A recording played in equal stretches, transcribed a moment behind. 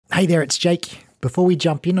Hey there, it's Jake. Before we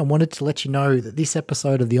jump in, I wanted to let you know that this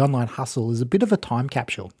episode of The Online Hustle is a bit of a time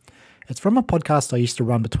capsule. It's from a podcast I used to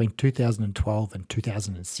run between 2012 and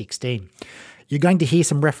 2016. You're going to hear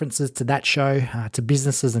some references to that show, to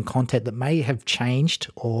businesses and content that may have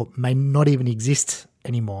changed or may not even exist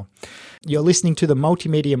anymore. You're listening to the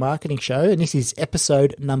Multimedia Marketing Show, and this is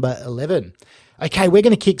episode number 11. Okay, we're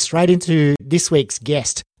going to kick straight into this week's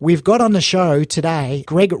guest. We've got on the show today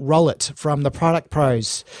Greg Rollett from the Product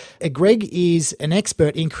Pros. Greg is an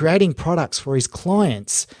expert in creating products for his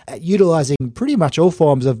clients, utilizing pretty much all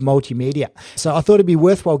forms of multimedia. So I thought it'd be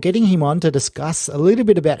worthwhile getting him on to discuss a little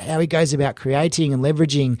bit about how he goes about creating and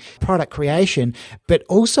leveraging product creation, but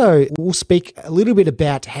also we'll speak a little bit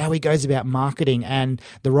about how he goes about marketing and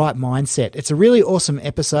the right mindset. It's a really awesome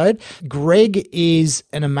episode. Greg is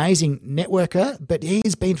an amazing networker, but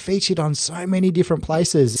he's been featured on so many different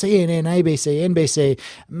places. CNN, ABC, NBC,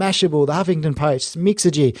 Mashable, the Huffington Post,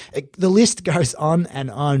 Mixergy. The list goes on and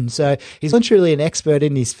on. So he's literally an expert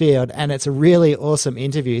in his field, and it's a really awesome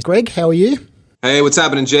interview. Greg, how are you? Hey, what's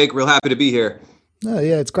happening, Jake? Real happy to be here. Oh,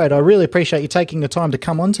 yeah, it's great. I really appreciate you taking the time to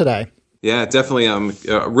come on today. Yeah, definitely. I'm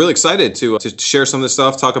really excited to share some of this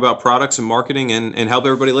stuff, talk about products and marketing, and help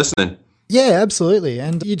everybody listening. Yeah, absolutely.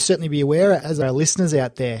 And you'd certainly be aware, as our listeners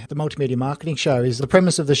out there, the Multimedia Marketing Show is the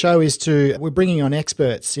premise of the show is we're bringing on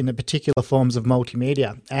experts in the particular forms of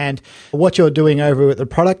multimedia. And what you're doing over at the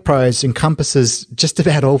Product Pros encompasses just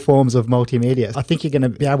about all forms of multimedia. I think you're going to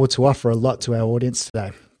be able to offer a lot to our audience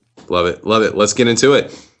today. Love it. Love it. Let's get into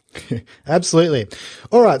it. Absolutely.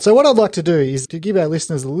 All right. So what I'd like to do is to give our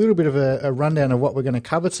listeners a little bit of a rundown of what we're going to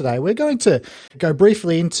cover today. We're going to go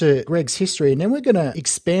briefly into Greg's history, and then we're going to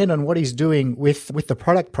expand on what he's doing with the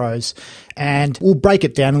Product Pros, and we'll break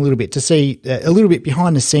it down a little bit to see a little bit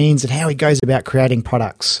behind the scenes and how he goes about creating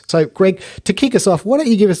products. So Greg, to kick us off, why don't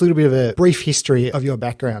you give us a little bit of a brief history of your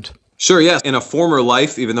background? Sure, yes. In a former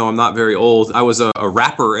life, even though I'm not very old, I was a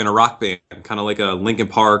rapper in a rock band, kind of like a Linkin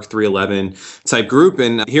Park, 311 type group.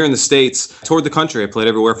 And here in the States, toured the country. I played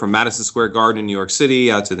everywhere from Madison Square Garden in New York City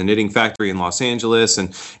out to the Knitting Factory in Los Angeles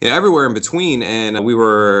and everywhere in between. And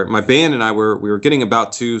my band and I were getting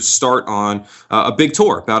about to start on a big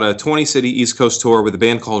tour, about a 20-city East Coast tour with a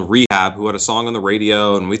band called Rehab, who had a song on the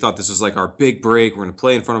radio. And we thought this was like our big break. We're going to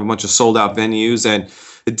play in front of a bunch of sold out venues. And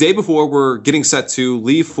the day before we're getting set to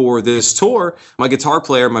leave for this tour, my guitar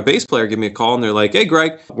player, my bass player give me a call, and they're like, "Hey,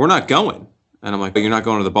 Greg, we're not going." And I'm like, "You're not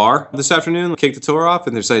going to the bar this afternoon? Kick the tour off?"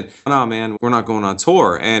 And they said, "No, man, we're not going on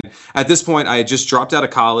tour." And at this point, I had just dropped out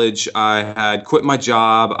of college. I had quit my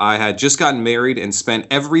job. I had just gotten married and spent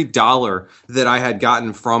every dollar that I had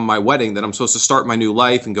gotten from my wedding that I'm supposed to start my new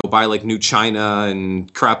life and go buy like new china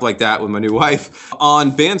and crap like that with my new wife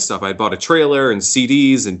on band stuff. I had bought a trailer and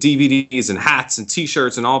CDs and DVDs and hats and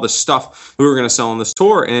T-shirts and all the stuff we were going to sell on this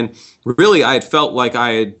tour. And really, I had felt like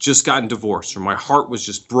I had just gotten divorced, or my heart was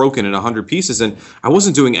just broken in 100 pieces, and I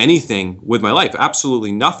wasn't doing anything with my life,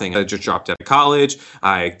 absolutely nothing. I just dropped out of college.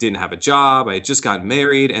 I didn't have a job. I had just gotten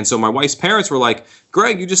married. And so my wife's parents were like,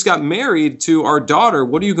 "Greg, you just got married to our daughter.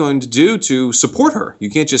 What are you going to do to support her? You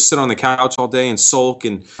can't just sit on the couch all day and sulk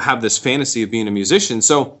and have this fantasy of being a musician."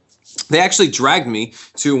 So they actually dragged me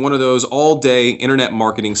to one of those all-day internet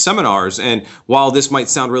marketing seminars. And while this might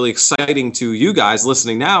sound really exciting to you guys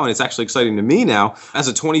listening now, and it's actually exciting to me now, as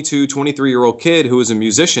a 22, 23-year-old kid who is a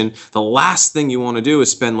musician, the last thing you want to do is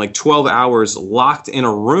spend like 12 hours locked in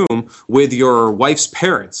a room with your wife's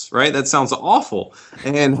parents, right? That sounds awful.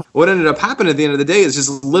 And what ended up happening at the end of the day is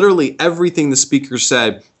just literally everything the speaker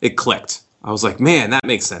said, it clicked. I was like, man, that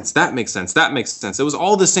makes sense. That makes sense. That makes sense. It was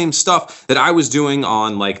all the same stuff that I was doing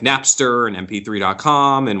on like Napster and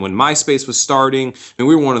MP3.com. And when MySpace was starting, I mean,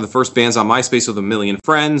 we were one of the first bands on MySpace with 1 million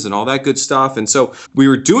friends and all that good stuff. And so we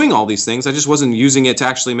were doing all these things. I just wasn't using it to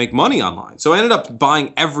actually make money online. So I ended up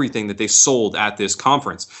buying everything that they sold at this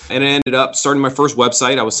conference. And I ended up starting my first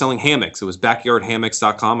website. I was selling hammocks. It was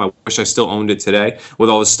backyardhammocks.com. I wish I still owned it today with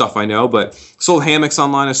all this stuff I know, but sold hammocks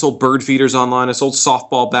online. I sold bird feeders online. I sold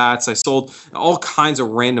softball bats. I sold all kinds of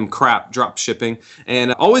random crap, drop shipping,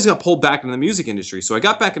 and I always got pulled back into the music industry. So I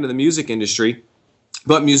got back into the music industry,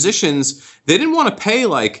 but musicians, they didn't want to pay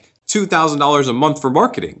like $2,000 a month for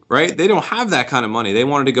marketing, right? They don't have that kind of money. They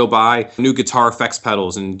wanted to go buy new guitar effects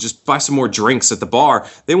pedals and just buy some more drinks at the bar.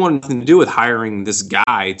 They wanted nothing to do with hiring this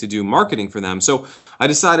guy to do marketing for them. So I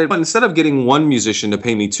decided, instead of getting one musician to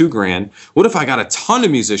pay me $2,000, what if I got a ton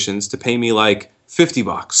of musicians to pay me like $50,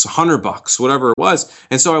 $100, whatever it was.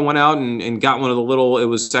 And so I went out and got one of the little, it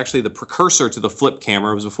was actually the precursor to the flip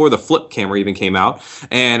camera. It was before the flip camera even came out.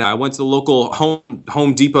 And I went to the local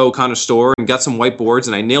Home Depot kind of store and got some whiteboards,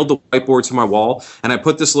 and I nailed the whiteboard to my wall. And I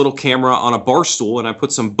put this little camera on a bar stool, and I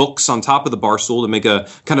put some books on top of the bar stool to make a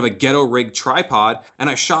kind of a ghetto rig tripod. And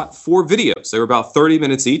I shot 4 videos. They were about 30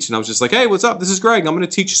 minutes each. And I was just like, hey, what's up? This is Greg. I'm going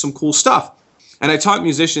to teach you some cool stuff. And I taught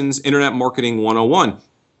musicians Internet Marketing 101.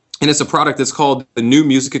 And it's a product that's called the New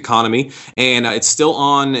Music Economy, and it's still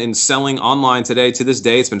on and selling online today. To this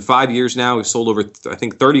day, it's been 5 years now. We've sold over, I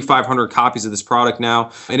think, 3,500 copies of this product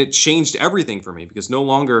now, and it changed everything for me because no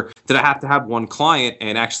longer did I have to have one client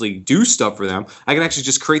and actually do stuff for them. I could actually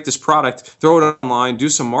just create this product, throw it online, do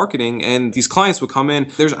some marketing, and these clients would come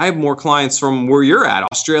in. I have more clients from where you're at,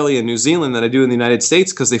 Australia and New Zealand, than I do in the United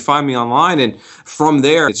States because they find me online, and from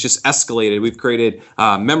there, it's just escalated. We've created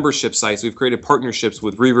membership sites. We've created partnerships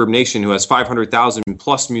with Reverb Nation, who has 500,000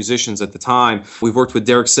 plus musicians at the time. We've worked with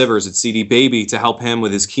Derek Sivers at CD Baby to help him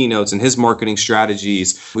with his keynotes and his marketing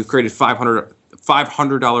strategies. We've created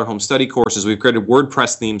 $500 home study courses. We've created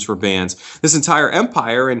WordPress themes for bands. This entire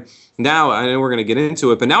empire, and now I know we're going to get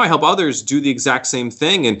into it, but now I help others do the exact same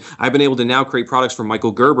thing. And I've been able to now create products for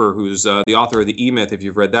Michael Gerber, who's the author of The E-Myth, if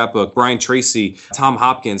you've read that book, Brian Tracy, Tom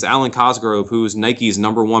Hopkins, Alan Cosgrove, who's Nike's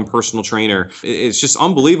 #1 personal trainer. It's just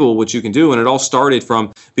unbelievable what you can do. And it all started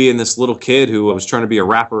from being this little kid who was trying to be a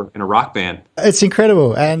rapper in a rock band. It's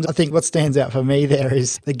incredible. And I think what stands out for me there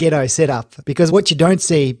is the ghetto setup, because what you don't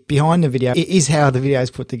see behind the video is how the video is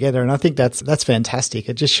put together. And I think that's fantastic.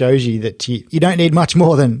 It just shows you that you don't need much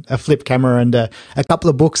more than a flip camera and a couple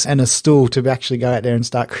of books and a stool to actually go out there and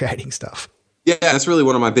start creating stuff. Yeah, that's really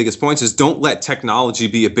one of my biggest points is don't let technology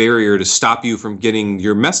be a barrier to stop you from getting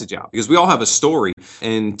your message out, because we all have a story,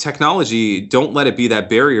 and technology, don't let it be that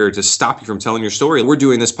barrier to stop you from telling your story. We're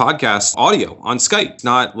doing this podcast audio on Skype,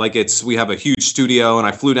 not like we have a huge studio and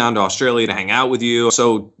I flew down to Australia to hang out with you.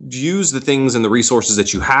 So use the things and the resources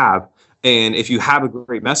that you have. And if you have a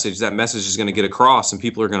great message, that message is going to get across and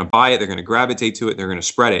people are going to buy it. They're going to gravitate to it. They're going to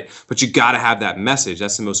spread it. But you got to have that message.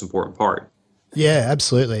 That's the most important part. Yeah,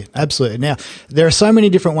 absolutely. Absolutely. Now, there are so many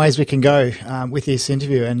different ways we can go with this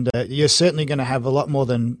interview, and you're certainly going to have a lot more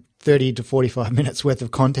than 30 to 45 minutes worth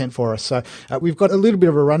of content for us. So we've got a little bit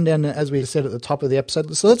of a rundown, as we said at the top of the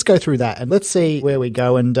episode. So let's go through that and let's see where we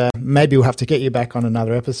go, and maybe we'll have to get you back on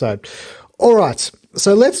another episode. All right.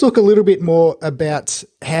 So let's look a little bit more about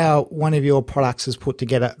how one of your products is put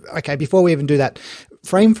together. Okay, before we even do that,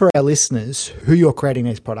 frame for our listeners who you're creating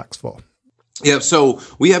these products for. Yeah, so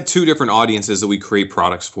we have 2 different audiences that we create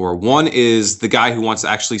products for. One is the guy who wants to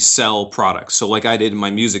actually sell products. So like I did in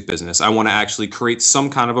my music business, I want to actually create some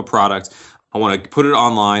kind of a product. I want to put it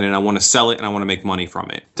online and I want to sell it and I want to make money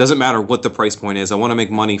from it. Doesn't matter what the price point is. I want to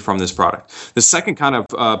make money from this product. The second kind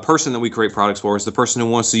of person that we create products for is the person who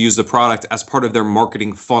wants to use the product as part of their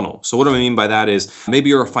marketing funnel. So what do I mean by that is maybe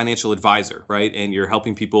you're a financial advisor, right? And you're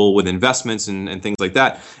helping people with investments and things like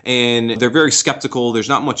that. And they're very skeptical. There's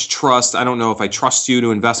not much trust. I don't know if I trust you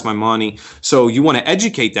to invest my money. So you want to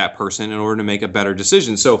educate that person in order to make a better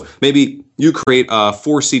decision. So maybe you create a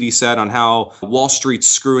 4 CD set on how Wall Street's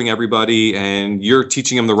screwing everybody and you're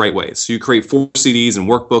teaching them the right way. So you create 4 CDs and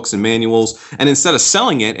workbooks and manuals, and instead of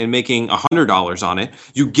selling it and making $100 on it,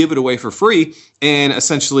 you give it away for free, and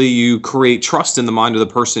essentially you create trust in the mind of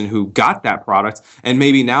the person who got that product, and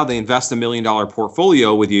maybe now they invest $1 million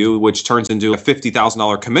portfolio with you, which turns into a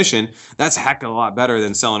 $50,000 commission. That's a heck of a lot better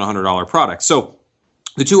than selling a $100 product. So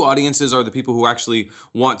the 2 audiences are the people who actually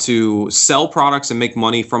want to sell products and make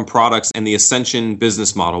money from products, and the Ascension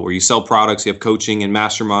business model where you sell products, you have coaching and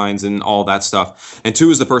masterminds and all that stuff. And 2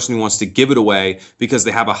 is the person who wants to give it away because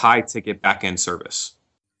they have a high ticket back end service.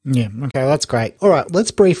 Yeah. Okay. That's great. All right.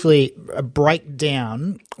 Let's briefly break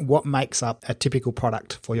down what makes up a typical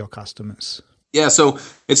product for your customers. Yeah, so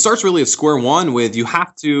it starts really at square one with you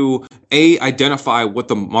have to, identify what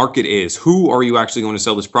the market is. Who are you actually going to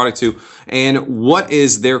sell this product to? And what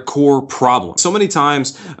is their core problem? So many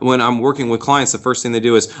times when I'm working with clients, the first thing they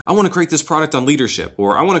do is, I want to create this product on leadership,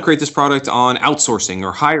 or I want to create this product on outsourcing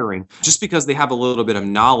or hiring, just because they have a little bit of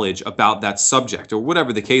knowledge about that subject or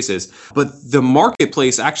whatever the case is. But the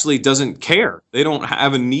marketplace actually doesn't care. They don't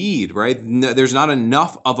have a need, right? There's not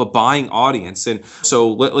enough of a buying audience. And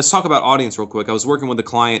so let's talk about audience real quick. quick. I was working with a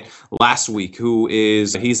client last week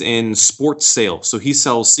he's in sports sales. So he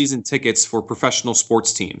sells season tickets for professional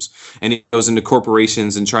sports teams. And he goes into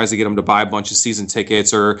corporations and tries to get them to buy a bunch of season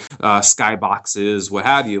tickets or skyboxes, what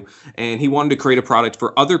have you. And he wanted to create a product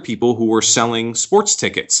for other people who were selling sports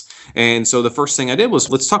tickets. And so the first thing I did was,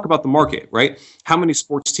 let's talk about the market, right? How many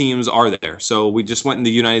sports teams are there? So we just went in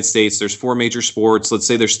the United States. There's 4 major sports. Let's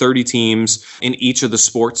say there's 30 teams in each of the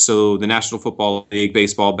sports. So the National Football League,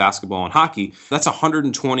 baseball, basketball, and hockey. That's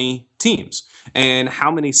 120 teams. And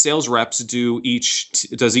how many sales reps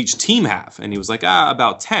does each team have? And he was like,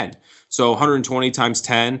 about 10. So 120 times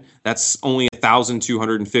 10, that's only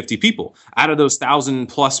 1,250 people. Out of those 1,000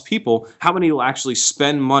 plus people, how many will actually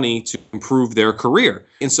spend money to improve their career?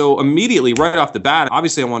 And so immediately, right off the bat,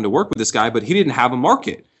 obviously I wanted to work with this guy, but he didn't have a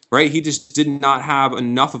market, right? He just did not have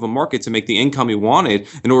enough of a market to make the income he wanted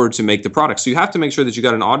in order to make the product. So you have to make sure that you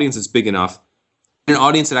got an audience that's big enough, an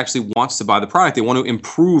audience that actually wants to buy the product. They want to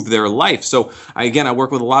improve their life. So I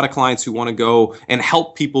work with a lot of clients who want to go and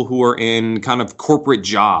help people who are in kind of corporate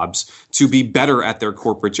jobs to be better at their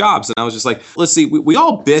corporate jobs. And I was just like, let's see, we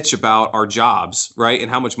all bitch about our jobs, right?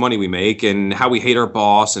 And how much money we make and how we hate our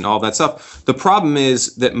boss and all that stuff. The problem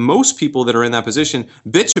is that most people that are in that position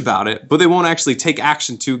bitch about it, but they won't actually take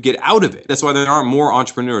action to get out of it. That's why there aren't more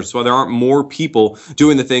entrepreneurs. That's why there aren't more people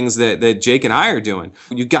doing the things that Jake and I are doing.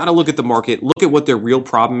 You got to look at the market, look at what their real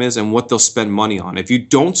problem is and what they'll spend money on. If you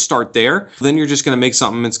don't start there, then you're just going to make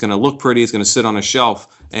something that's going to look pretty, it's going to sit on a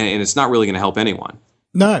shelf, and it's not really going to help anyone.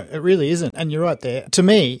 No, it really isn't. And you're right there. To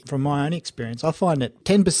me, from my own experience, I find that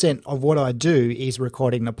 10% of what I do is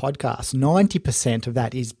recording the podcast. 90% of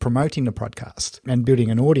that is promoting the podcast and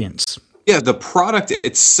building an audience. Yeah, the product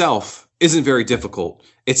itself isn't very difficult.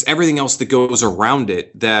 It's everything else that goes around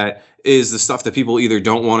it that is the stuff that people either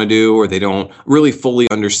don't want to do or they don't really fully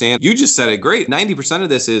understand. You just said it great. 90% of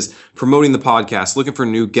this is promoting the podcast, looking for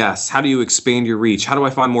new guests. How do you expand your reach? How do I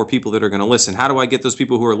find more people that are going to listen? How do I get those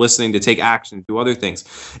people who are listening to take action, do other things?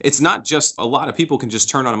 It's not just a lot of people can just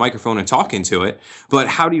turn on a microphone and talk into it, but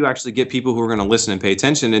how do you actually get people who are going to listen and pay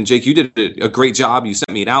attention? And Jake, you did a great job. You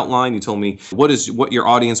sent me an outline. You told me what your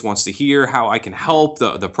audience wants to hear, how I can help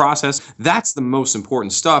the process. That's the most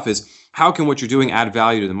important stuff, is how can what you're doing add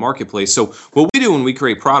value to the marketplace? So what we do when we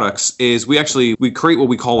create products is we create what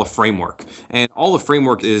we call a framework. And all the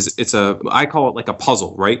framework is, I call it like a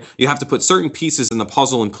puzzle, right? You have to put certain pieces in the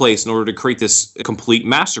puzzle in place in order to create this complete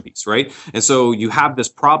masterpiece, right? And so you have this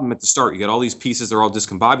problem at the start. You get all these pieces, they're all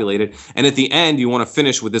discombobulated. And at the end, you want to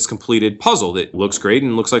finish with this completed puzzle that looks great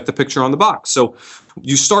and looks like the picture on the box. So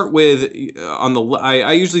you start with,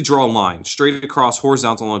 I usually draw a line straight across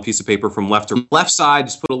horizontal on a piece of paper from left to left side,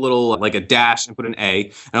 just put a little, like a dash and put an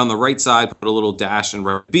A. And on the right side, put a little dash and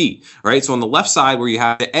write B, right? So on the left side where you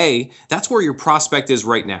have the A, that's where your prospect is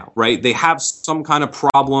right now, right? They have some kind of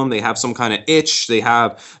problem. They have some kind of itch. They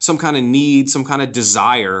have some kind of need, some kind of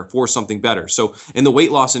desire for something better. So in the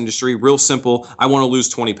weight loss industry, real simple, I want to lose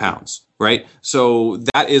 20 pounds. Right? So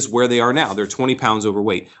that is where they are now. They're 20 pounds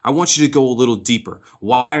overweight. I want you to go a little deeper.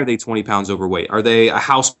 Why are they 20 pounds overweight? Are they a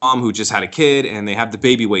house mom who just had a kid and they have the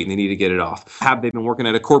baby weight and they need to get it off? Have they been working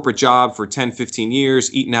at a corporate job for 10, 15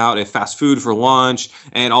 years, eating out at fast food for lunch,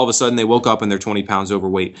 and all of a sudden they woke up and they're 20 pounds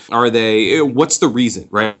overweight? What's the reason,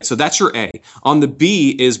 right? So that's your A. On the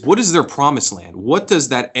B is, what is their promised land? What does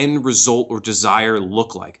that end result or desire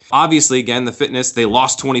look like? Obviously, again, the fitness, they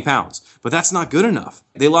lost 20 pounds, but that's not good enough.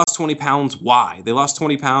 They lost 20 pounds. Why? They lost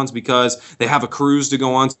 20 pounds because they have a cruise to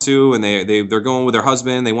go on to, and they're going with their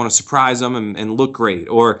husband. They want to surprise them and look great.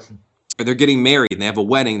 Or they're getting married and they have a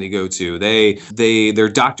wedding to go to. Their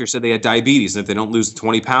doctor said they had diabetes, and if they don't lose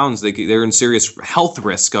 20 pounds, they're in serious health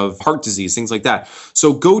risk of heart disease, things like that.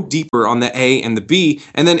 So go deeper on the A and the B,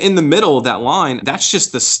 and then in the middle of that line, that's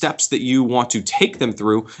just the steps that you want to take them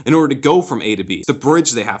through in order to go from A to B. It's the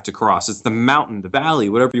bridge they have to cross. It's the mountain, the valley,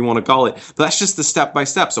 whatever you want to call it. But that's just the step by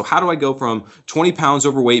step. So how do I go from 20 pounds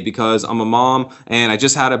overweight because I'm a mom and I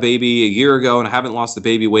just had a baby a year ago and I haven't lost the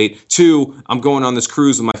baby weight, to I'm going on this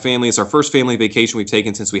cruise with my family. It's our first family vacation we've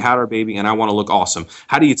taken since we had our baby, and I want to look awesome.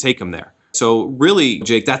 How do you take them there? So really,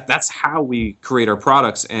 Jake, that's how we create our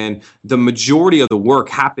products. And the majority of the work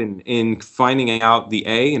happened in finding out the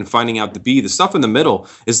A and finding out the B. The stuff in the middle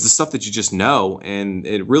is the stuff that you just know, and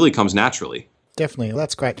it really comes naturally. Definitely.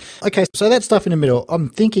 That's great. Okay, so that stuff in the middle, I'm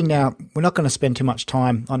thinking now we're not going to spend too much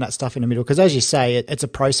time on that stuff in the middle because, as you say, it's a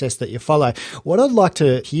process that you follow. What I'd like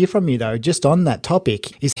to hear from you, though, just on that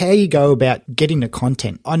topic, is how you go about getting the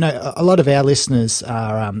content. I know a lot of our listeners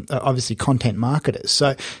are obviously content marketers.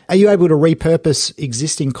 So are you able to repurpose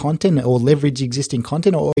existing content or leverage existing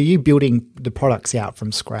content, or are you building the products out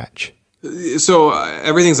from scratch? So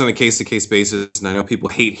everything's on a case-to-case basis, and I know people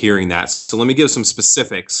hate hearing that. So let me give some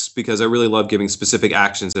specifics because I really love giving specific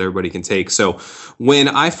actions that everybody can take. So when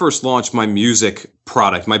I first launched my music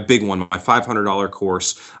product, my big one, my $500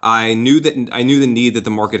 course, I knew the need that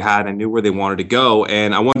the market had. I knew where they wanted to go,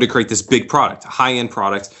 and I wanted to create this big product, a high-end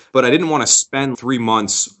product, but I didn't want to spend 3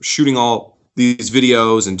 months shooting all these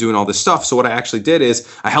videos and doing all this stuff. So what I actually did is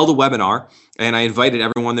I held a webinar and I invited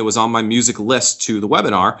everyone that was on my music list to the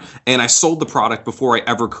webinar, and I sold the product before I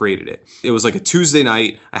ever created it. It was like a Tuesday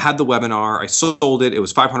night. I had the webinar. I sold it. It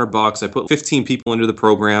was $500. I put 15 people into the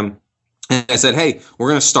program, and I said, hey, we're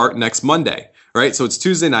going to start next Monday. Right. So it's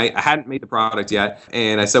Tuesday night. I hadn't made the product yet.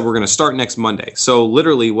 And I said, we're going to start next Monday. So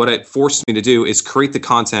literally what it forced me to do is create the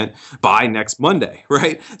content by next Monday.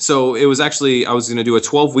 Right. So it was actually, I was going to do a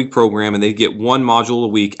 12-week program, and they'd get one module a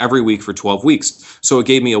week every week for 12 weeks. So it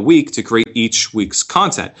gave me a week to create each week's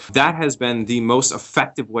content. That has been the most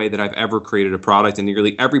effective way that I've ever created a product. And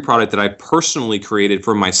nearly every product that I personally created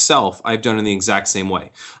for myself, I've done in the exact same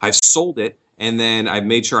way. I've sold it, and then I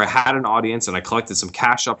made sure I had an audience, and I collected some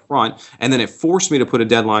cash up front. And then it forced me to put a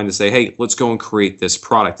deadline to say, hey, let's go and create this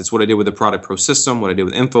product. It's what I did with the Product Pro system, what I did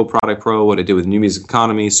with Info Product Pro, what I did with New Music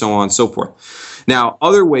Economy, so on and so forth. Now,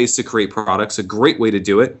 other ways to create products, a great way to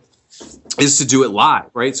do it is to do it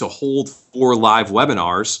live, right? So hold 4 live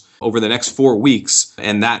webinars over the next 4 weeks,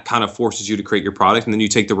 and that kind of forces you to create your product. And then you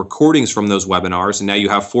take the recordings from those webinars, and now you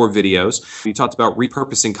have 4 videos. You talked about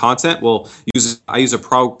repurposing content. Well, I use a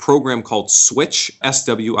program called Switch,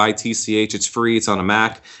 SWITCH. It's free. It's on a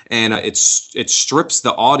Mac, and it strips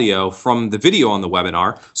the audio from the video on the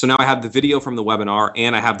webinar. So now I have the video from the webinar,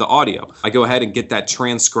 and I have the audio. I go ahead and get that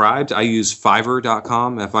transcribed. I use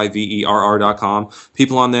Fiverr.com, Fiverr.com.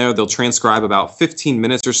 People on there, they'll transcribe about 15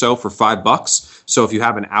 minutes or so for $5. So if you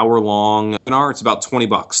have an hour-long webinar, it's about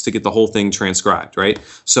 $20 to get the whole thing transcribed, right?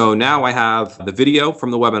 So now I have the video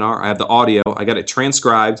from the webinar, I have the audio, I got it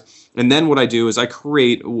transcribed, and then what I do is I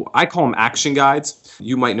call them action guides.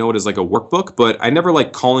 You might know it as like a workbook, but I never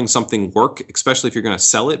like calling something work, especially if you're going to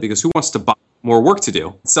sell it, because who wants to buy more work to do?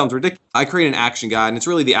 It sounds ridiculous. I create an action guide, and it's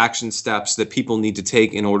really the action steps that people need to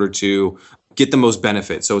take in order to get the most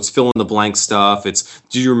benefit. So it's fill in the blank stuff. It's,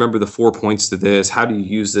 do you remember the 4 points to this? How do you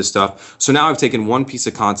use this stuff? So now I've taken one piece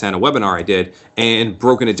of content, a webinar I did, and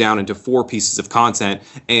broken it down into 4 pieces of content.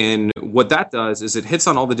 And what that does is it hits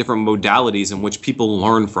on all the different modalities in which people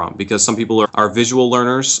learn from, because some people are visual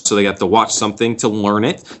learners, so they have to watch something to learn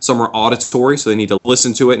it. Some are auditory, so they need to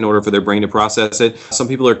listen to it in order for their brain to process it. Some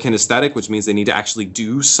people are kinesthetic, which means they need to actually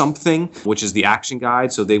do something, which is the action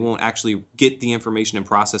guide. So they won't actually get the information and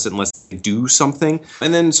process it unless they do something.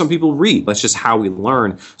 And then some people read. That's just how we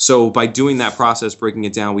learn. So by doing that process, breaking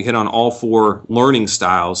it down, we hit on all 4 learning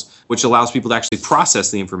styles, which allows people to actually process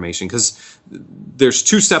the information, because there's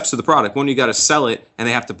 2 steps to the product. One, you got to sell it and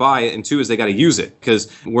they have to buy it. And 2 is they got to use it,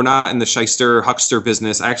 because we're not in the shyster, huckster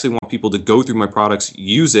business. I actually want people to go through my products,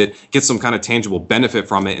 use it, get some kind of tangible benefit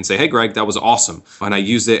from it, and say, hey, Greg, that was awesome. And I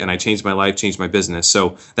used it and I changed my life, changed my business.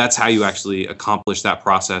 So that's how you actually accomplish that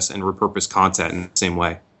process and repurpose content in the same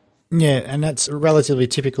way. Yeah, and that's relatively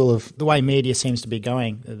typical of the way media seems to be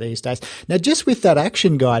going these days. Now, just with that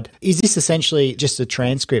action guide, is this essentially just a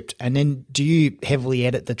transcript? And then do you heavily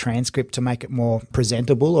edit the transcript to make it more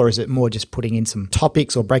presentable, or is it more just putting in some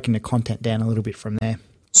topics or breaking the content down a little bit from there?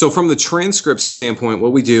 So from the transcript standpoint,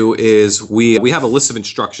 what we do is we have a list of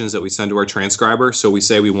instructions that we send to our transcriber. So we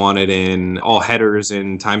say we want it in all headers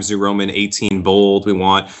in Times New Roman 18 bold. We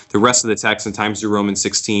want the rest of the text in Times New Roman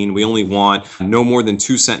 16. We only want no more than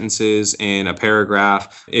 2 sentences in a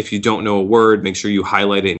paragraph. If you don't know a word, make sure you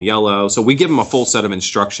highlight it in yellow. So we give them a full set of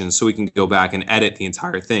instructions so we can go back and edit the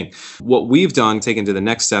entire thing. What we've done, taken to the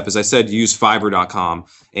next step, is I said use Fiverr.com,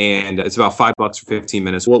 and it's about $5 for 15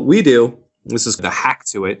 minutes. What we do, this is the hack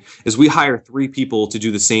to it, is we hire 3 people to do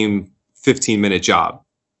the same 15-minute job.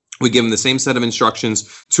 We give them the same set of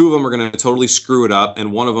instructions. 2 of them are going to totally screw it up,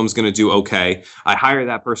 and 1 of them is going to do okay. I hire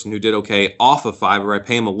that person who did okay off of Fiverr. I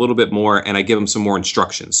pay them a little bit more, and I give them some more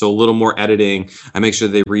instructions. So a little more editing. I make sure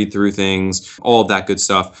they read through things, all of that good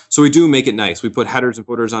stuff. So we do make it nice. We put headers and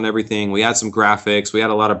footers on everything. We add some graphics. We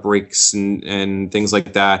add a lot of breaks and things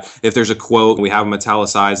like that. If there's a quote, we have them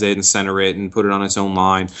italicize it and center it and put it on its own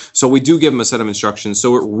line. So we do give them a set of instructions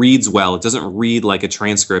so it reads well. It doesn't read like a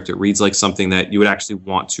transcript. It reads like something that you would actually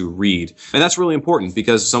want to read. And that's really important,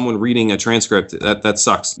 because someone reading a transcript, that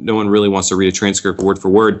sucks. No one really wants to read a transcript word for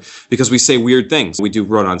word, because we say weird things. We do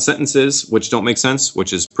run-on sentences, which don't make sense,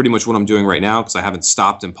 which is pretty much what I'm doing right now, because I haven't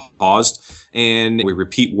stopped and paused. And we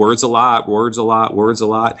repeat words a lot.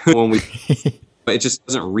 When we It just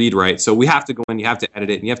doesn't read right. So we have to go in, you have to edit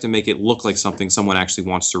it, and you have to make it look like something someone actually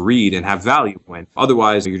wants to read and have value in.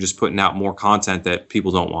 Otherwise, you're just putting out more content that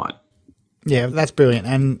people don't want. Yeah, that's brilliant.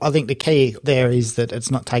 And I think the key there is that it's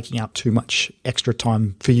not taking up too much extra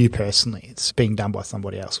time for you personally. It's being done by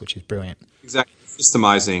somebody else, which is brilliant. Exactly.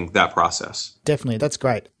 Systemizing that process. Definitely. That's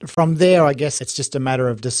great. From there, I guess it's just a matter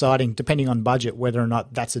of deciding, depending on budget, whether or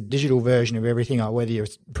not that's a digital version of everything or whether you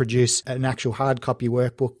produce an actual hard copy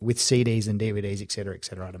workbook with CDs and DVDs, et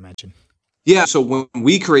cetera, I'd imagine. Yeah, so when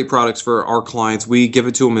we create products for our clients, we give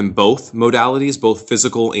it to them in both modalities, both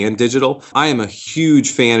physical and digital. I am a huge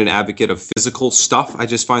fan and advocate of physical stuff. I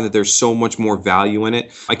just find that there's so much more value in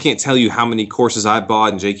it. I can't tell you how many courses I've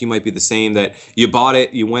bought, and Jake, you might be the same, that you bought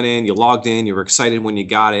it, you went in, you logged in, you were excited when you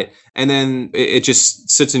got it, and then it just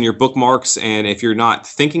sits in your bookmarks, and if you're not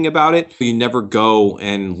thinking about it, you never go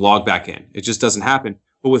and log back in. It just doesn't happen.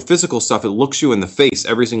 But with physical stuff, it looks you in the face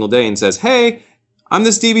every single day and says, hey, I'm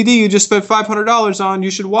this DVD you just spent $500 on.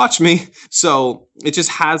 You should watch me. So it just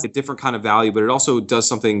has a different kind of value, but it also does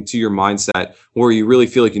something to your mindset where you really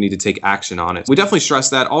feel like you need to take action on it. We definitely stress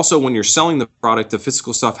that. Also, when you're selling the product, the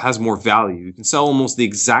physical stuff has more value. You can sell almost the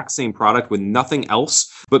exact same product with nothing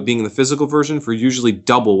else, but being the physical version for usually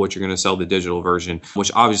double what you're going to sell the digital version,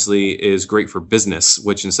 which obviously is great for business,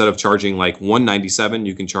 which instead of charging like $197,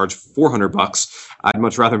 you can charge $400. I'd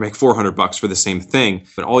much rather make $400 for the same thing,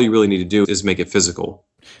 but all you really need to do is make it physical.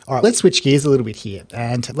 All right, let's switch gears a little bit here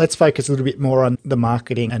and let's focus a little bit more on the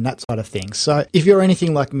marketing and that side of things. So if you're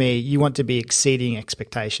anything like me, you want to be exceeding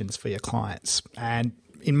expectations for your clients. And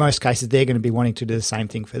in most cases, they're going to be wanting to do the same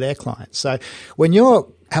thing for their clients. So when you're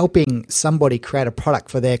helping somebody create a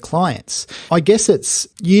product for their clients, I guess it's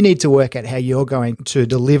you need to work out how you're going to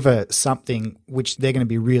deliver something which they're going to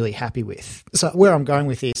be really happy with. So where I'm going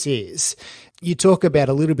with this is you talk about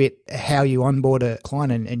a little bit how you onboard a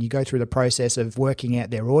client and you go through the process of working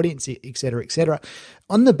out their audience, et cetera, et cetera.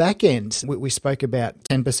 On the back end, we spoke about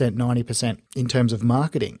 10%, 90% in terms of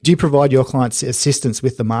marketing. Do you provide your clients assistance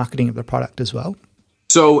with the marketing of the product as well?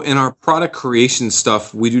 So in our product creation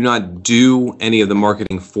stuff, we do not do any of the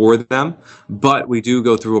marketing for them, but we do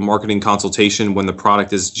go through a marketing consultation when the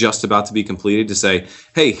product is just about to be completed to say,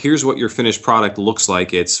 hey, here's what your finished product looks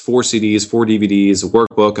like. It's 4 CDs, 4 DVDs, a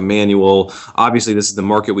workbook, a manual. Obviously, this is the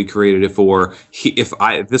market we created it for. If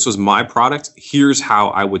this was my product, here's how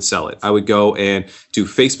I would sell it. I would go and do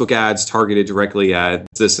Facebook ads, targeted directly at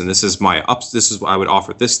this, and this is my ups. This is what I would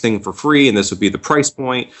offer this thing for free, and this would be the price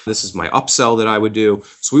point. This is my upsell that I would do.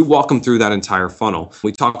 So we walk them through that entire funnel.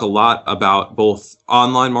 We talk a lot about both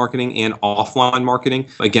online marketing and offline marketing.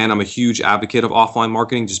 Again, I'm a huge advocate of offline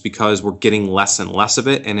marketing just because we're getting less and less of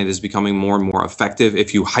it, and it is becoming more and more effective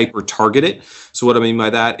if you hyper target it. So what I mean by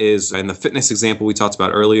that is in the fitness example we talked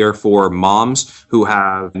about earlier for moms who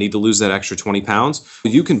need to lose that extra 20 pounds,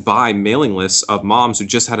 you can buy mailing lists of moms who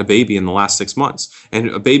just had a baby in the last 6 months, and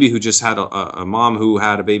a baby who just had a mom who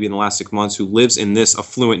had a baby in the last 6 months who lives in this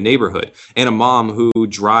affluent neighborhood, and a mom who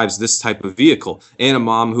drives this type of vehicle, and a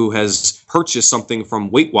mom who has purchased something from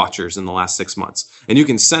Weight Watchers in the last 6 months. And you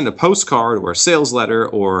can send a postcard or a sales letter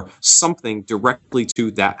or something directly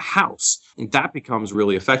to that house. And that becomes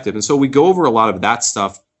really effective. And so we go over a lot of that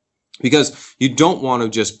stuff because you don't want to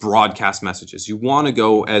just broadcast messages. You want to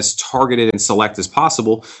go as targeted and select as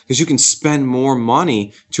possible because you can spend more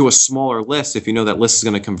money to a smaller list if you know that list is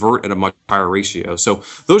going to convert at a much higher ratio. So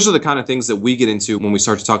those are the kind of things that we get into when we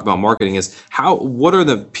start to talk about marketing is what are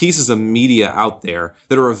the pieces of media out there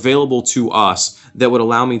that are available to us that would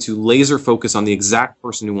allow me to laser focus on the exact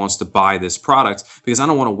person who wants to buy this product, because I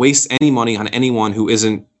don't want to waste any money on anyone who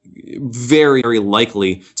isn't very, very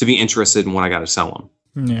likely to be interested in what I got to sell them.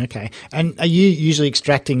 Yeah, okay. And are you usually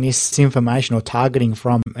extracting this information or targeting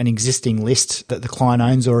from an existing list that the client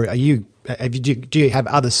owns, or do you have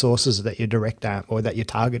other sources that you direct at or that you're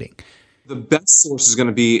targeting? The best source is going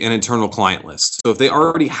to be an internal client list. So if they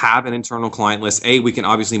already have an internal client list, we can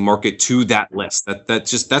obviously market to that list.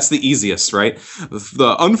 That's the easiest, right?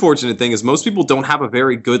 The unfortunate thing is most people don't have a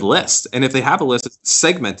very good list. And if they have a list, it's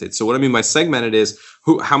segmented. So what I mean by segmented is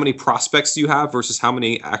how many prospects do you have versus how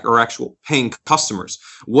many are actual paying customers?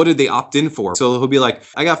 What did they opt in for? So he'll be like,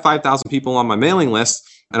 I got 5,000 people on my mailing list.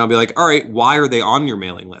 And I'll be like, all right, why are they on your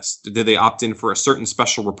mailing list? Did they opt in for a certain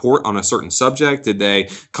special report on a certain subject? Did they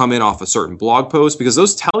come in off a certain blog post? Because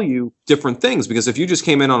those tell you different things. Because if you just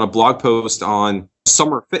came in on a blog post on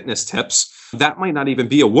summer fitness tips, that might not even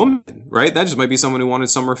be a woman, right? That just might be someone who wanted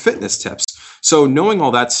summer fitness tips. So knowing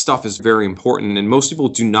all that stuff is very important, and most people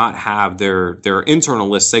do not have their internal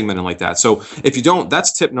list segmented like that. So if you don't,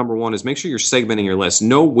 that's tip number one, is make sure you're segmenting your list.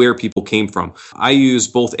 Know where people came from. I use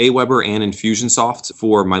both Aweber and Infusionsoft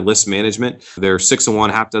for my list management. They're 6 of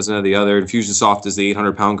one, half dozen of the other. Infusionsoft is the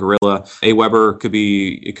 800-pound gorilla. Aweber could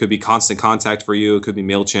be Constant Contact for you. It could be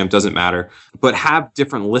MailChimp, doesn't matter. But have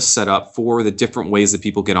different lists set up for the different ways that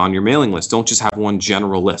people get on your mailing list. Don't just have one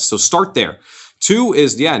general list. So start there. 2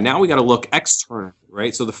 is, now we got to look externally,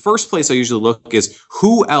 right? So the first place I usually look is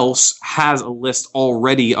who else has a list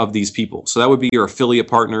already of these people. So that would be your affiliate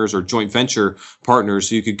partners or joint venture partners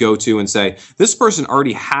who you could go to and say, this person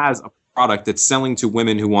already has a product that's selling to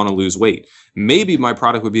women who want to lose weight. Maybe my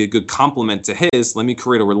product would be a good complement to his. Let me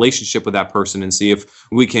create a relationship with that person and see if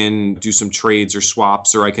we can do some trades or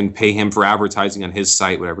swaps, or I can pay him for advertising on his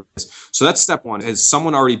site, whatever it is. So that's step 1. Has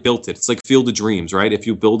someone already built it? It's like Field of Dreams, right? If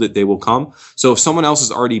you build it, they will come. So if someone else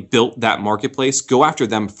has already built that marketplace, go after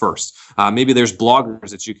them first. Maybe there's bloggers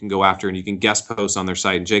that you can go after and you can guest post on their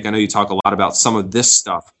site. And Jake, I know you talk a lot about some of this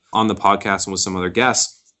stuff on the podcast and with some other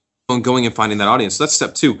guests. Going and finding that audience. So that's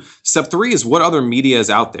step 2. Step 3 is what other media is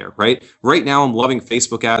out there, right? Right now, I'm loving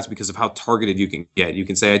Facebook ads because of how targeted you can get. You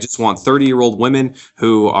can say, I just want 30-year-old women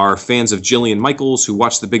who are fans of Jillian Michaels who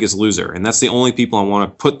watch The Biggest Loser. And that's the only people I want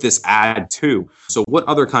to put this ad to. So what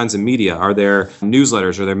other kinds of media? Are there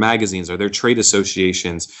newsletters? Are there magazines? Are there trade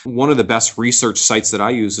associations? One of the best research sites that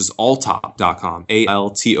I use is altop.com,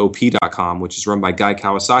 altop.com, which is run by Guy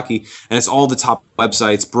Kawasaki. And it's all the top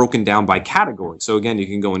websites broken down by category. So again, you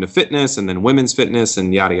can go into fitness and then women's fitness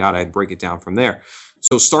and yada, yada, and break it down from there.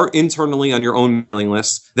 So start internally on your own mailing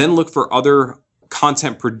list, then look for other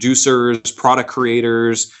content producers, product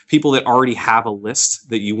creators, people that already have a list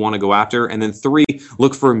that you want to go after. And then 3,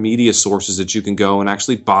 look for media sources that you can go and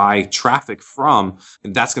actually buy traffic from.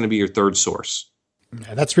 And that's going to be your 3rd source.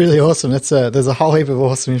 Yeah, that's really awesome. There's a whole heap of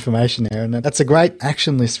awesome information there, and that's a great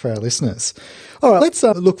action list for our listeners. All right, let's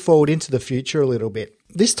look forward into the future a little bit.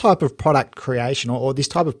 This type of product creation or this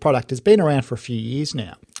type of product has been around for a few years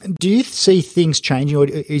now. Do you see things changing, or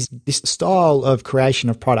is this style of creation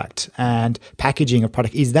of product and packaging of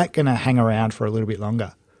product, is that going to hang around for a little bit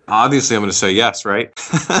longer? Obviously, I'm going to say yes, right?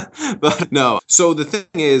 But no. So the thing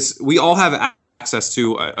is, we all have access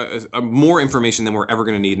to more information than we're ever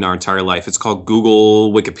going to need in our entire life. It's called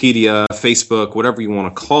Google, Wikipedia, Facebook, whatever you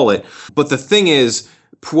want to call it. But the thing is,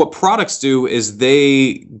 what products do is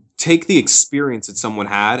they take the experience that someone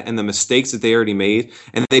had and the mistakes that they already made,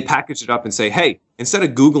 and they package it up and say, hey, instead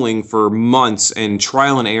of Googling for months and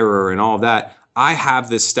trial and error and all of that, I have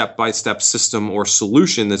this step-by-step system or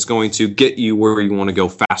solution that's going to get you where you want to go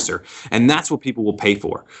faster. And that's what people will pay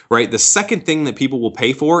for, right? The second thing that people will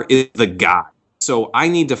pay for is the guy. So I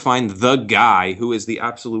need to find the guy who is the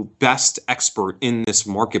absolute best expert in this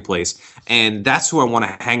marketplace. And that's who I want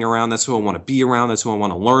to hang around. That's who I want to be around. That's who I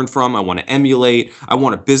want to learn from. I want to emulate. I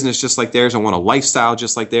want a business just like theirs. I want a lifestyle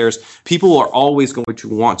just like theirs. People are always going to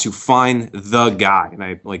want to find the guy. And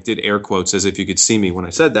I did air quotes as if you could see me when I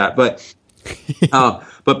said that. But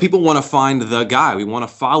people want to find the guy. We want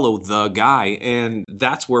to follow the guy. And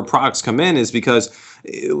that's where products come in, is because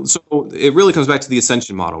so it really comes back to the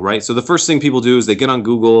ascension model, right? So the first thing people do is they get on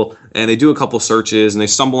Google and they do a couple searches and they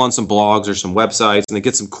stumble on some blogs or some websites and they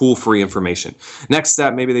get some cool free information. Next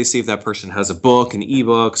step, maybe they see if that person has a book, an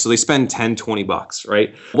ebook. So they spend $10-$20,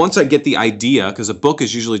 right? Once I get the idea, because a book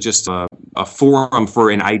is usually just a forum for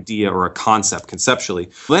an idea or a concept conceptually,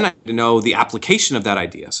 then I need to know the application of that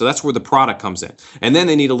idea. So that's where the product comes in. And then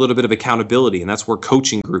they need a little bit of accountability, and that's where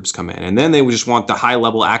coaching groups come in. And then they would just want the high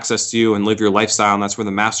level access to you and live your lifestyle, and that's where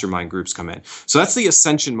the mastermind groups come in. So that's the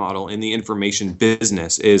ascension model in the information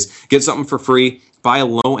business, is get something for free, buy a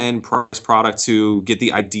low-end price product to get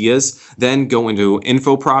the ideas, then go into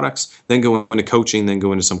info products, then go into coaching, then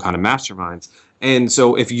go into some kind of masterminds. And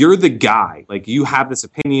so if you're the guy, like you have this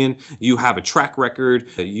opinion, you have a track record,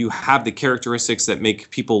 you have the characteristics that make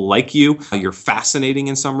people like you, you're fascinating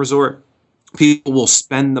in some resort, people will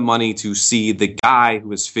spend the money to see the guy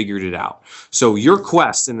who has figured it out. So your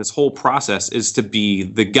quest in this whole process is to be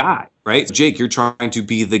the guy, right? Jake, you're trying to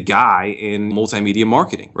be the guy in multimedia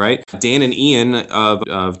marketing, right? Dan and Ian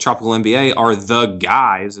of Tropical MBA are the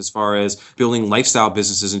guys as far as building lifestyle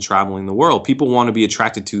businesses and traveling the world. People want to be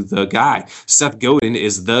attracted to the guy. Seth Godin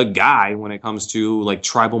is the guy when it comes to like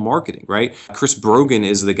tribal marketing, right? Chris Brogan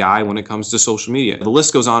is the guy when it comes to social media. The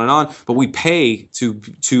list goes on, but we pay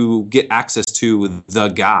to get access to the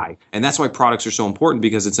guy. And that's why products are so important,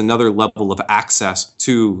 because it's another level of access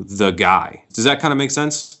to the guy. Does that kind of make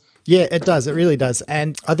sense? Yeah, it does. It really does.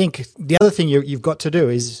 And I think the other thing you've got to do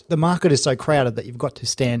is the market is so crowded that you've got to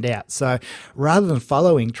stand out. So rather than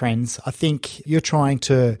following trends, I think you're trying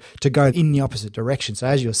to go in the opposite direction. So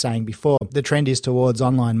as you were saying before, the trend is towards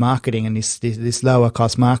online marketing and this lower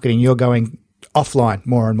cost marketing. You're going offline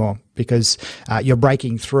more and more because you're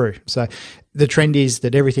breaking through. So the trend is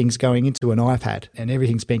that everything's going into an iPad and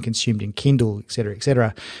everything's being consumed in Kindle, et cetera, et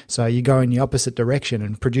cetera. So you go in the opposite direction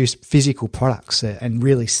and produce physical products and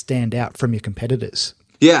really stand out from your competitors.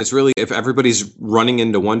 Yeah, it's really, if everybody's running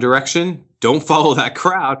into one direction, don't follow that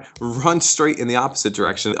crowd, run straight in the opposite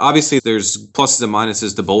direction. Obviously, there's pluses and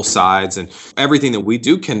minuses to both sides, and everything that we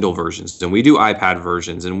do Kindle versions and we do iPad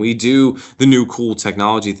versions and we do the new cool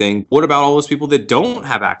technology thing. What about all those people that don't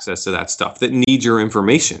have access to that stuff, that need your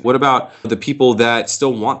information? What about the people that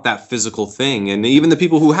still want that physical thing? And even the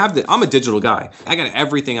people who have I'm a digital guy. I got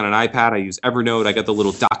everything on an iPad. I use Evernote. I got the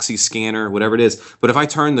little Doxy scanner, whatever it is. But if I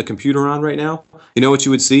turn the computer on right now, you know what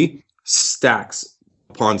you would see? Stacks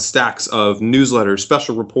upon stacks of newsletters,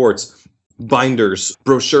 special reports, binders,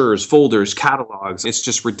 brochures, folders, catalogs. It's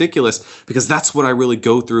just ridiculous because that's what I really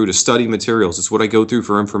go through to study materials. It's what I go through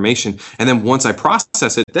for information. And then once I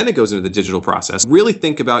process it, then it goes into the digital process. Really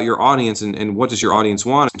think about your audience and what does your audience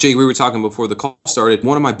want. Jake, we were talking before the call started.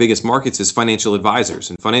 One of my biggest markets is financial advisors,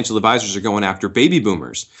 and financial advisors are going after baby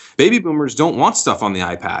boomers. Baby boomers don't want stuff on the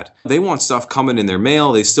iPad. They want stuff coming in their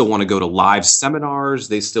mail. They still want to go to live seminars.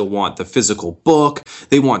 They still want the physical book.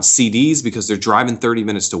 They want CDs because they're driving 30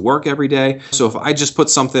 minutes to work every day. So if I just put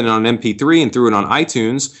something on MP3 and threw it on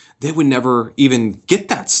iTunes, they would never even get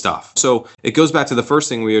that stuff. So it goes back to the first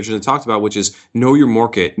thing we originally talked about, which is know your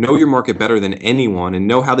market better than anyone and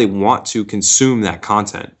know how they want to consume that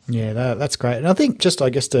content. Yeah, that's great. And I think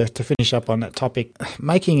to finish up on that topic,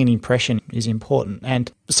 making an impression is important. And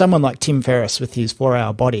someone like Tim Ferriss with his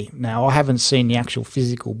 4-Hour Body, now I haven't seen the actual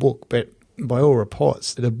physical book, but by all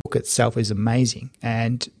reports, the book itself is amazing.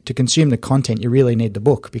 And to consume the content, you really need the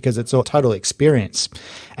book because it's a total experience.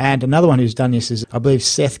 And another one who's done this is, I believe,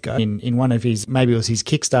 Seth in one of his, maybe it was his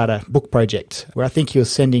Kickstarter book project, where I think he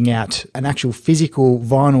was sending out an actual physical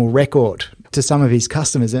vinyl record to some of his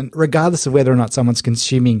customers. And regardless of whether or not someone's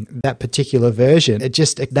consuming that particular version,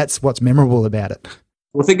 that's what's memorable about it.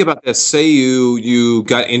 Well, think about this. Say you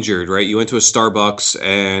got injured, right? You went to a Starbucks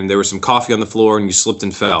and there was some coffee on the floor and you slipped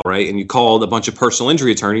and fell, right? And you called a bunch of personal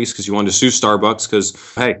injury attorneys because you wanted to sue Starbucks because,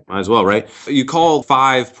 hey, might as well, right? You called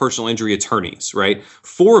 5 personal injury attorneys, right?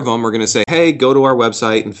 4 of them are going to say, hey, go to our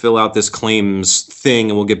website and fill out this claims thing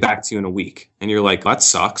and we'll get back to you in a week. And you're like, that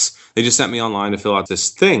sucks. They just sent me online to fill out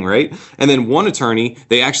this thing, right? And then one attorney,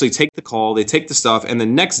 they actually take the call, they take the stuff, and the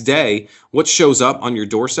next day, what shows up on your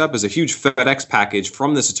doorstep is a huge FedEx package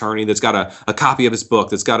from this attorney that's got a copy of his book,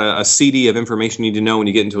 that's got a CD of information you need to know when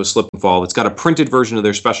you get into a slip and fall, it's got a printed version of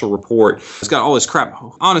their special report, it's got all this crap.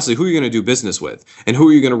 Honestly, who are you going to do business with? And who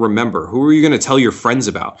are you going to remember? Who are you going to tell your friends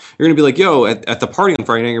about? You're going to be like, yo, at the party on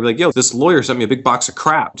Friday night, you're going to be like, yo, this lawyer sent me a big box of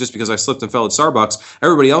crap just because I slipped and fell at Starbucks.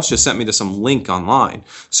 Everybody else just sent me to some link online.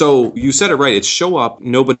 So you said it right. It's show up.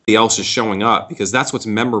 Nobody else is showing up because that's what's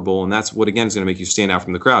memorable. And that's what, again, is going to make you stand out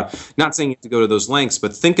from the crowd. Not saying you have to go to those lengths,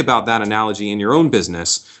 but think about that analogy in your own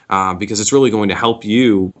business because it's really going to help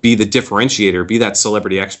you be the differentiator, be that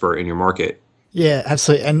celebrity expert in your market. Yeah,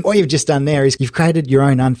 absolutely. And what you've just done there is you've created your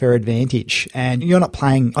own unfair advantage and you're not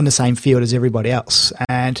playing on the same field as everybody else.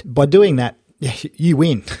 And by doing that, you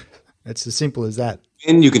win. It's as simple as that.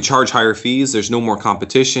 And you can charge higher fees. There's no more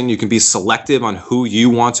competition. You can be selective on who you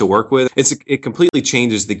want to work with. It completely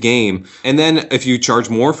changes the game. And then if you charge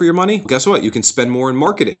more for your money, guess what? You can spend more in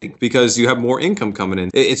marketing because you have more income coming in.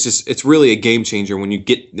 It's really a game changer when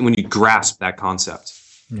you grasp that concept.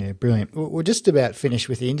 Yeah, brilliant. We're just about finished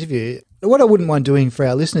with the interview. What I wouldn't mind doing for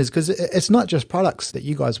our listeners, because it's not just products that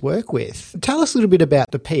you guys work with. Tell us a little bit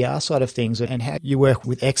about the PR side of things and how you work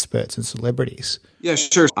with experts and celebrities. Yeah,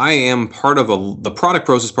 sure. I am part of the product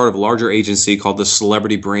process, part of a larger agency called the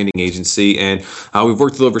Celebrity Branding Agency. And we've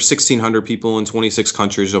worked with over 1,600 people in 26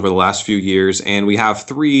 countries over the last few years. And we have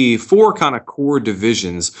 4 kind of core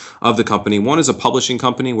divisions of the company. One is a publishing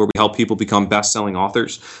company where we help people become best-selling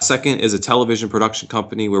authors. Second is a television production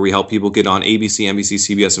company where we help people get on ABC, NBC,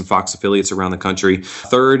 CBS, and Fox affiliates around the country.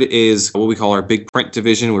 Third is what we call our big print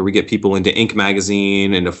division, where we get people into Inc.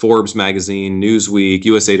 magazine, into Forbes magazine, Newsweek,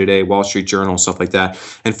 USA Today, Wall Street Journal, stuff like that.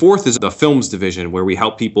 And fourth is the films division, where we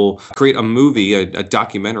help people create a movie, a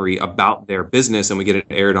documentary about their business, and we get it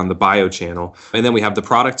aired on the Bio channel. And then we have the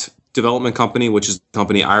product development company, which is the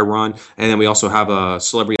company I run. And then we also have a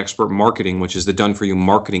celebrity expert marketing, which is the done for you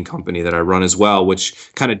marketing company that I run as well,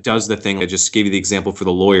 which kind of does the thing. I just gave you the example for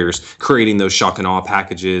the lawyers, creating those shock and awe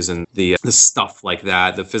packages and the stuff like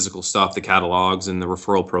that, the physical stuff, the catalogs and the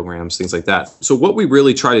referral programs, things like that. So what we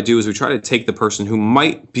really try to do is we try to take the person who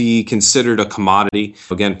might be considered a commodity,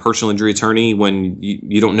 again, personal injury attorney, when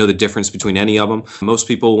you don't know the difference between any of them. Most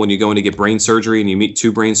people, when you go in to get brain surgery and you meet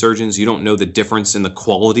two brain surgeons, you don't know the difference in the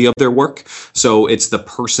quality of their work. So it's the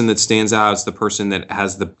person that stands out. It's the person that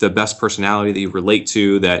has the best personality that you relate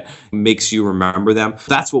to, that makes you remember them.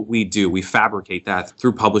 That's what we do. We fabricate that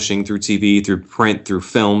through publishing, through TV, through print, through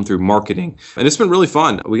film, through marketing. And it's been really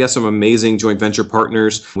fun. We got some amazing joint venture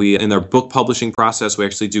partners. In our book publishing process, we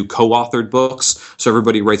actually do co-authored books. So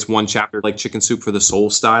everybody writes one chapter, like Chicken Soup for the Soul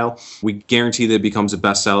style. We guarantee that it becomes a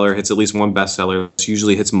bestseller, hits at least one bestseller. It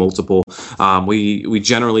usually hits multiple. We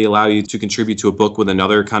generally allow you to contribute to a book with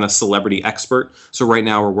another kind of celebrity expert. So right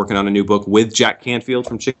now we're working on a new book with Jack Canfield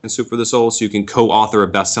from Chicken Soup for the Soul. So you can co-author a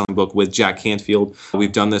best-selling book with Jack Canfield.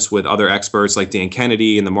 We've done this with other experts like Dan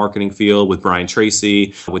Kennedy in the marketing field, with Brian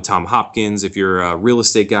Tracy, with Tom Hopkins. If you're a real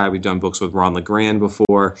estate guy, we've done books with Ron LeGrand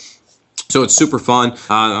before. So it's super fun.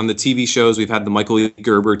 On the TV shows, we've had the Michael E.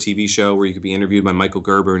 Gerber TV show where you could be interviewed by Michael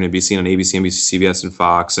Gerber and it'd be seen on ABC, NBC, CBS, and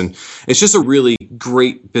Fox. And it's just a really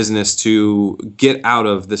great business to get out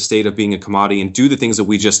of the state of being a commodity and do the things that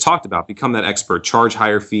we just talked about. Become that expert, charge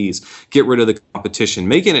higher fees, get rid of the competition,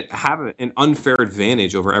 making it have an unfair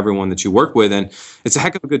advantage over everyone that you work with. And it's a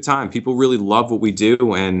heck of a good time. People really love what we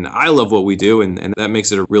do, and I love what we do, and that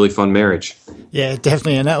makes it a really fun marriage. Yeah,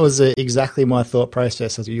 definitely. And that was exactly my thought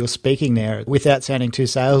process as you're speaking there. Without sounding too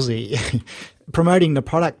salesy, promoting the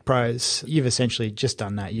product pros, you've essentially just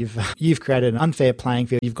done that. You've created an unfair playing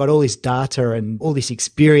field. You've got all this data and all this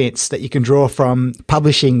experience that you can draw from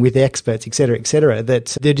publishing with experts, et cetera,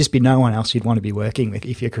 that there'd just be no one else you'd want to be working with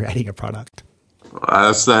if you're creating a product.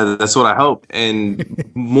 That's what I hope. And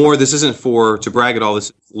more, this isn't to brag at all.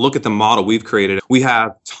 This, look at the model we've created. We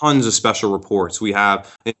have tons of special reports. We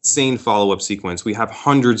have an insane follow-up sequence. We have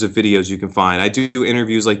hundreds of videos you can find. I do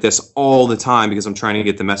interviews like this all the time because I'm trying to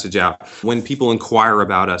get the message out. When people inquire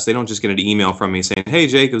about us, they don't just get an email from me saying, "Hey,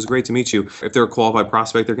 Jake, it was great to meet you." If they're a qualified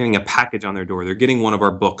prospect, they're getting a package on their door. They're getting one of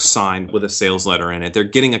our books signed with a sales letter in it. They're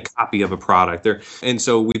getting a copy of a product. And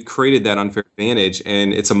so we've created that unfair advantage,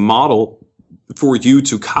 and it's a model for you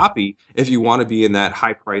to copy if you want to be in that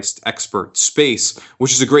high-priced expert space,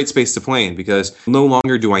 which is a great space to play in, because no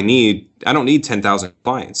longer I don't need 10,000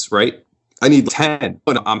 clients, right? I need 10,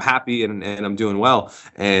 but I'm happy and I'm doing well.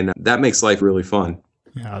 And that makes life really fun.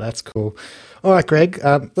 Oh, that's cool. All right, Greg,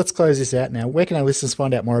 let's close this out now. Where can our listeners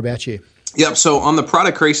find out more about you? Yep. So on the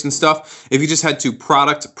product creation stuff, if you just head to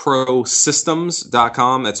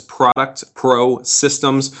productprosystems.com, that's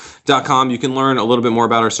productprosystems.com, you can learn a little bit more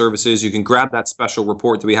about our services. You can grab that special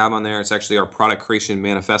report that we have on there. It's actually our product creation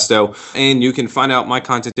manifesto, and you can find out my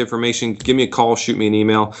contact information. Give me a call, shoot me an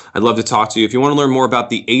email. I'd love to talk to you. If you want to learn more about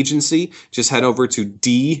the agency, just head over to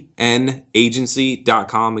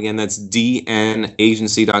dnagency.com. Again, that's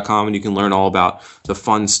dnagency.com, and you can learn all about the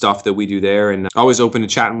fun stuff that we do there. And always open to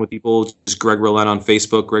chatting with people. Just Greg Rollett on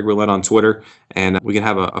Facebook, Greg Rollett on Twitter, and we can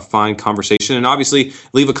have a fine conversation. And obviously,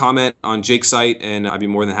 leave a comment on Jake's site, and I'd be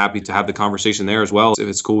more than happy to have the conversation there as well, if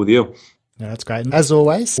it's cool with you. No, that's great. And as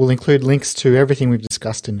always, we'll include links to everything we've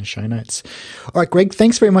discussed in the show notes. All right, Greg,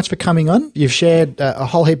 thanks very much for coming on. You've shared a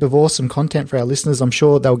whole heap of awesome content for our listeners. I'm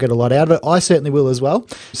sure they'll get a lot out of it. I certainly will as well.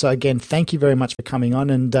 So again, thank you very much for coming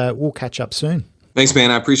on, and we'll catch up soon. Thanks,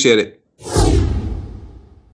 man. I appreciate it.